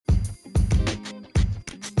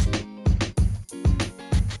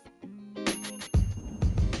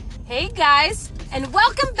Hey guys, and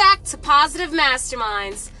welcome back to Positive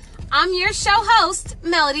Masterminds. I'm your show host,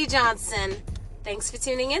 Melody Johnson. Thanks for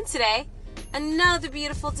tuning in today. Another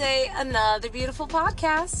beautiful day, another beautiful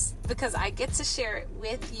podcast, because I get to share it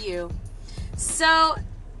with you. So,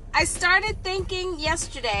 I started thinking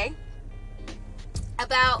yesterday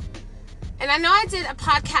about, and I know I did a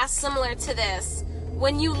podcast similar to this,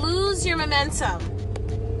 when you lose your momentum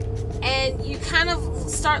and you kind of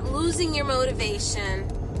start losing your motivation,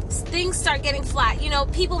 things start getting flat. You know,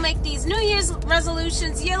 people make these New Year's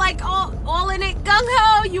resolutions. You're like all in it,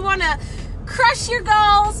 gung-ho. You want to crush your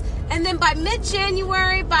goals. And then by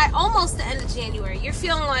mid-January, by almost the end of January, you're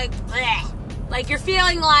feeling like, bleh. Like you're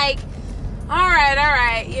feeling like, all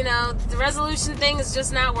right, you know, the resolution thing is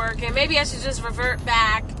just not working. Maybe I should just revert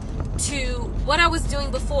back to what I was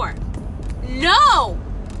doing before. No,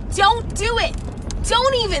 don't do it.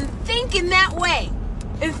 Don't even think in that way.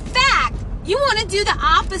 In fact, you want to do the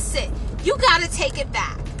opposite. You got to take it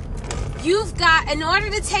back. In order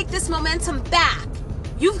to take this momentum back,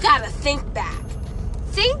 you've got to think back.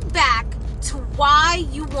 Think back to why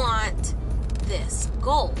you want this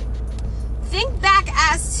goal. Think back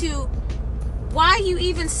as to why you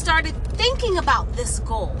even started thinking about this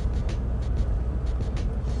goal.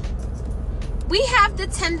 We have the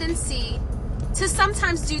tendency to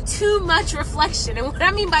sometimes do too much reflection. And what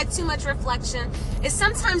I mean by too much reflection is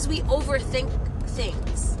sometimes we overthink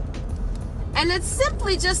things. And it's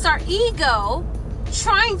simply just our ego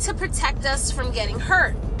trying to protect us from getting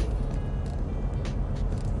hurt.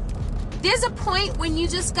 There's a point when you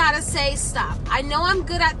just gotta say, stop. I know I'm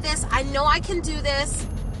good at this. I know I can do this.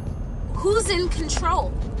 Who's in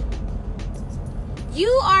control? You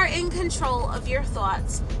are in control of your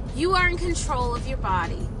thoughts. You are in control of your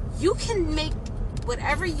body. You can make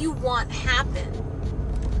whatever you want happen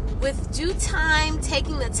with due time,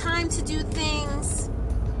 taking the time to do things,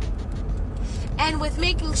 and with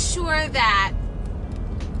making sure that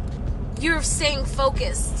you're staying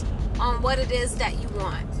focused on what it is that you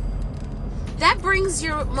want. That brings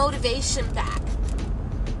your motivation back.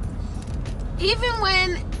 Even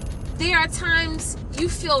when there are times you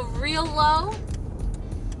feel real low,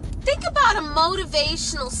 think about a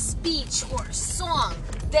motivational speech or a song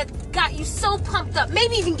that got you so pumped up,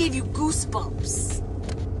 maybe even gave you goosebumps.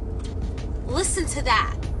 Listen to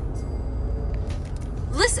that.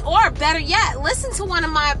 Listen, or better yet, listen to one of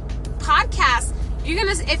my podcasts.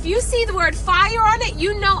 If you see the word fire on it,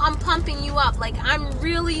 you know I'm pumping you up. Like I'm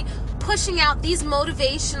really pushing out these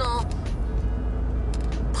motivational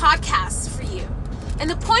podcasts for you. And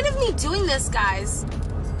the point of me doing this, guys,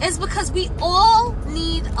 is because we all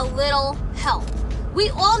need a little help. We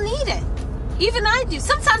all need it. Even I do.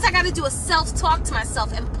 Sometimes I got to do a self-talk to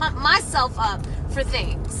myself and pump myself up for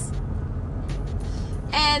things.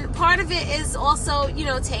 And part of it is also,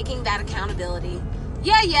 taking that accountability.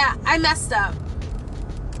 Yeah, I messed up.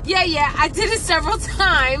 Yeah, I did it several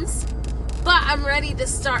times, but I'm ready to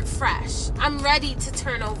start fresh. I'm ready to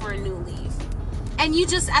turn over a new leaf. And you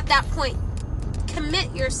just, at that point,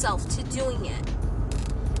 commit yourself to doing it.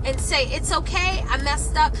 And say, it's okay, I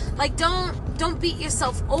messed up. Like, don't beat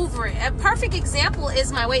yourself over it. A perfect example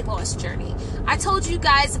is my weight loss journey. I told you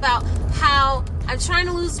guys about how I'm trying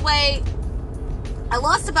to lose weight. I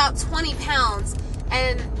lost about 20 pounds.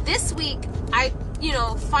 And this week,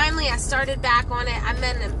 finally I started back on it. I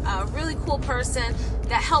met a really cool person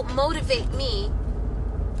that helped motivate me.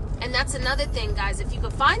 And that's another thing, guys. If you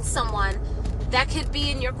could find someone that could be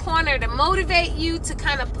in your corner to motivate you, to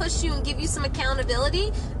kind of push you and give you some accountability,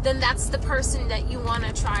 then that's the person that you want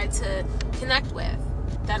to try to connect with.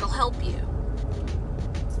 That'll help you.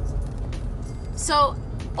 So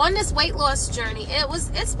on this weight loss journey,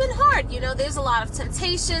 it's been hard. There's a lot of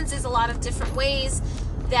temptations. There's a lot of different ways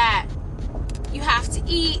that you have to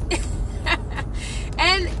eat.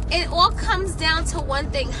 And it all comes down to one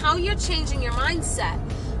thing, how you're changing your mindset.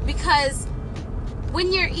 Because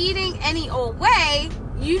when you're eating any old way,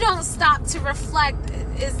 you don't stop to reflect,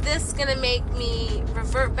 is this going to make me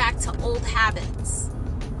revert back to old habits?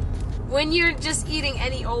 When you're just eating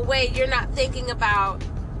any old way, you're not thinking about,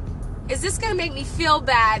 is this going to make me feel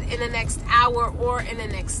bad in the next hour or in the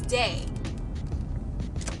next day?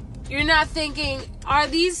 You're not thinking,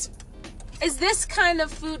 is this kind of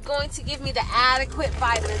food going to give me the adequate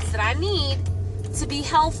vitamins that I need to be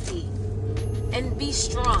healthy and be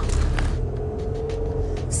strong?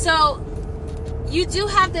 So you do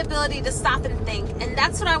have the ability to stop and think, and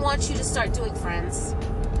that's what I want you to start doing, friends.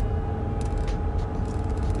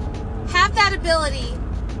 Have that ability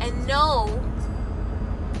and know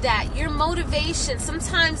that your motivation,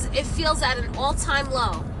 sometimes it feels at an all-time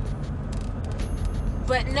low.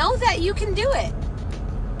 But know that you can do it.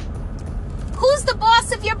 Who's the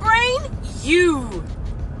boss of your brain? You.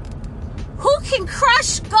 Who can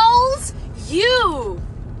crush goals? You.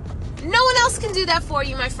 No one else can do that for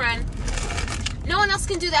you, my friend. No one else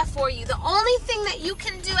can do that for you. The only thing that you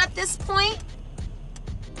can do at this point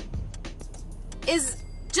is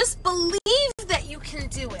just believe that you can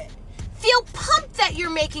do it. Feel pumped that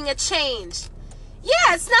you're making a change.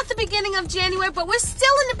 Yeah, it's not the beginning of January, but we're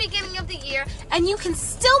still in the beginning of the year, and you can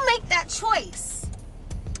still make that choice.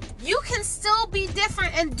 You can still be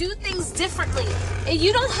different and do things differently. And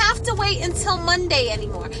you don't have to wait until Monday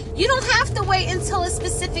anymore. You don't have to wait until a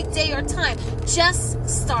specific day or time. Just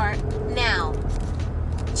start now.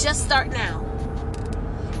 Just start now.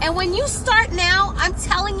 And when you start now, I'm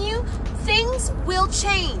telling you, things will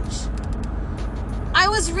change. I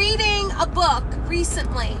was reading a book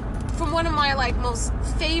recently from one of my most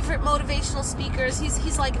favorite motivational speakers.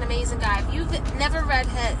 He's like an amazing guy. If you've never read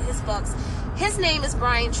his books, his name is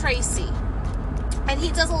Brian Tracy. And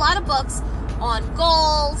he does a lot of books on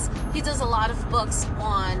goals. He does a lot of books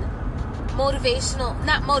on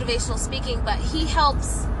not motivational speaking, but he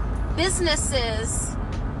helps businesses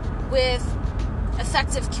with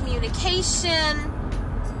effective communication.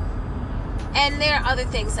 And there are other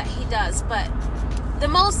things that he does, but the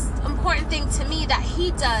most important thing to me that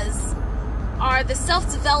he does are the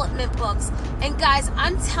self-development books. And guys,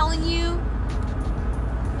 I'm telling you,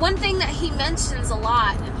 one thing that he mentions a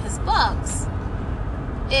lot in his books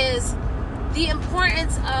is the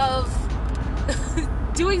importance of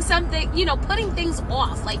doing something, putting things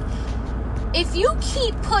off. Like, if you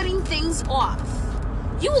keep putting things off,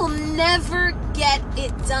 you will never get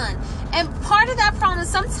it done. And part of that problem is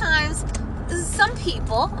sometimes some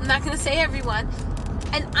people, I'm not going to say everyone,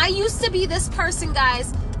 and I used to be this person,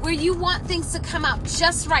 guys, where you want things to come out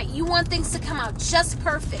just right. You want things to come out just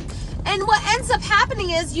perfect. And what ends up happening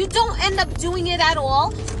is you don't end up doing it at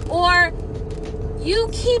all, or you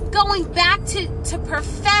keep going back to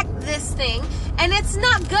perfect this thing, and it's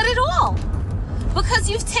not good at all because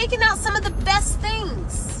you've taken out some of the best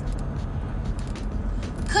things.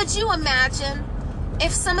 Could you imagine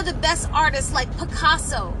if some of the best artists like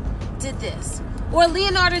Picasso did this, or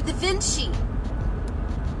Leonardo da Vinci,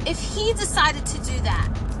 if he decided to do that?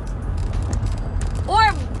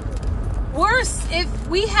 Or worse, if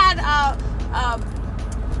we had a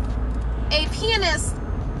pianist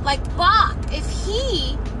like Bach, if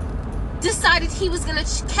he decided he was going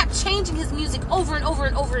to kept changing his music over and over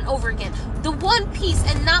and over and over again, the one piece,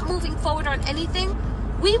 and not moving forward on anything,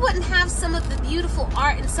 we wouldn't have some of the beautiful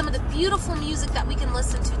art and some of the beautiful music that we can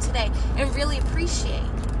listen to today and really appreciate.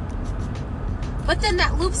 But then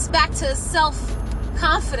that loops back to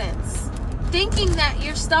self-confidence, thinking that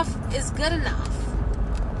your stuff is good enough.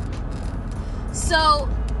 So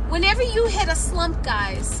whenever you hit a slump,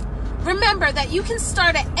 guys, remember that you can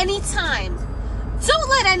start at any time. Don't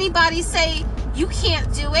let anybody say you can't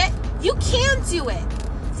do it. You can do it.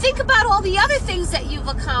 Think about all the other things that you've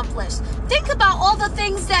accomplished. Think about all the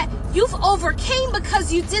things that you've overcame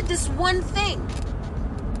because you did this one thing.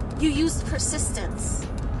 You used persistence.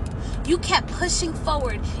 You kept pushing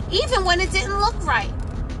forward, even when it didn't look right.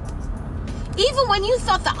 Even when you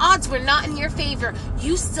thought the odds were not in your favor,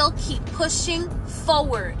 you still keep pushing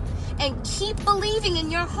forward and keep believing in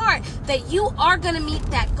your heart that you are going to meet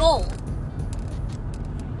that goal.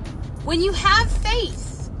 When you have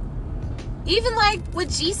faith, even like what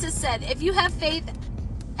Jesus said, if you have faith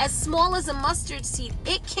as small as a mustard seed,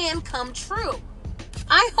 it can come true.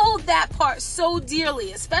 I hold that part so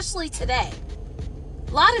dearly, especially today.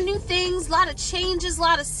 A lot of new things, a lot of changes, a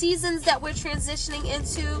lot of seasons that we're transitioning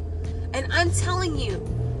into. And I'm telling you,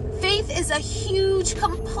 faith is a huge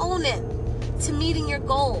component to meeting your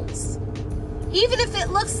goals. Even if it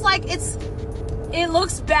looks like it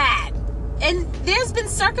looks bad. And there's been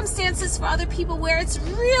circumstances for other people where it's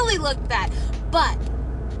really looked bad, but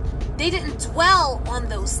they didn't dwell on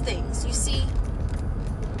those things, you see?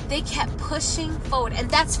 They kept pushing forward. And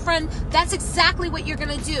that's exactly what you're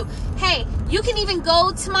going to do. Hey, you can even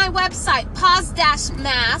go to my website,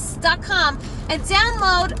 pause-mass.com, and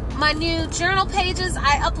download my new journal pages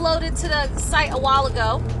I uploaded to the site a while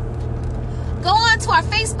ago. Go on to our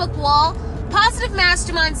Facebook wall,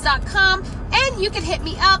 positivemasterminds.com, and you can hit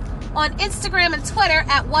me up on Instagram and Twitter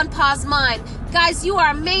at OnePauseMind. Guys, you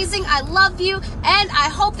are amazing. I love you, and I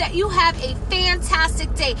hope that you have a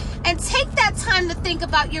fantastic day. And take that time to think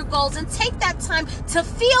about your goals, and take that time to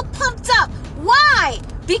feel pumped up. Why?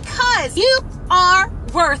 Because you are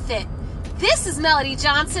worth it. This is Melody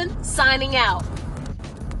Johnson signing out.